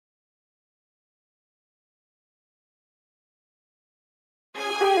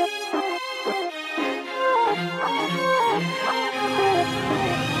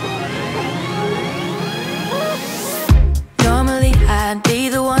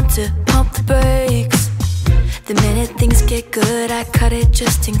to pump the brakes. The minute things get good, I cut it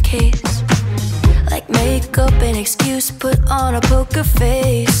just in case. Like makeup an excuse, put on a poker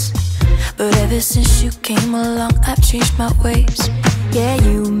face. But ever since you came along, I've changed my ways. Yeah,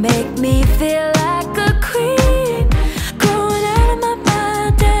 you make me feel like a queen, growing out of my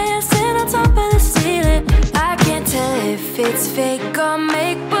mind, dancing on top of the ceiling. I can't tell if it's fake or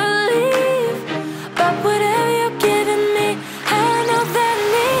make believe, but whatever you're giving me, I know that I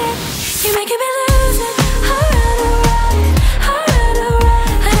need it. You're making me lose it. Alright,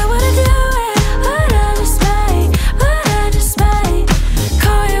 I don't wanna do it, but I just might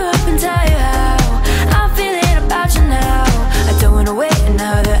call you up and tell you how I'm feeling about you now. I don't wanna wait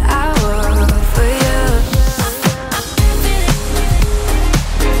another hour for you.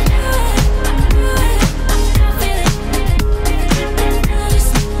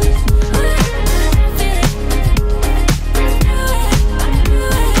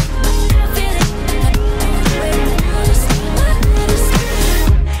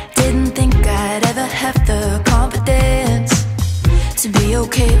 Didn't think I'd ever have the confidence to be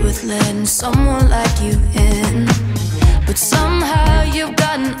okay with letting someone like you in, but somehow you've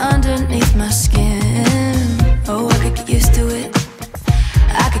gotten underneath my skin. Oh, I could get used to it,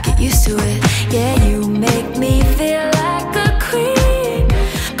 I could get used to it. Yeah, you make me feel like a queen,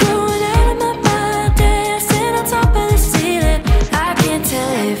 growing out of my mind, dancing on top of the ceiling. I can't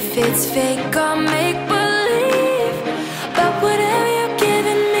tell if it's fake or made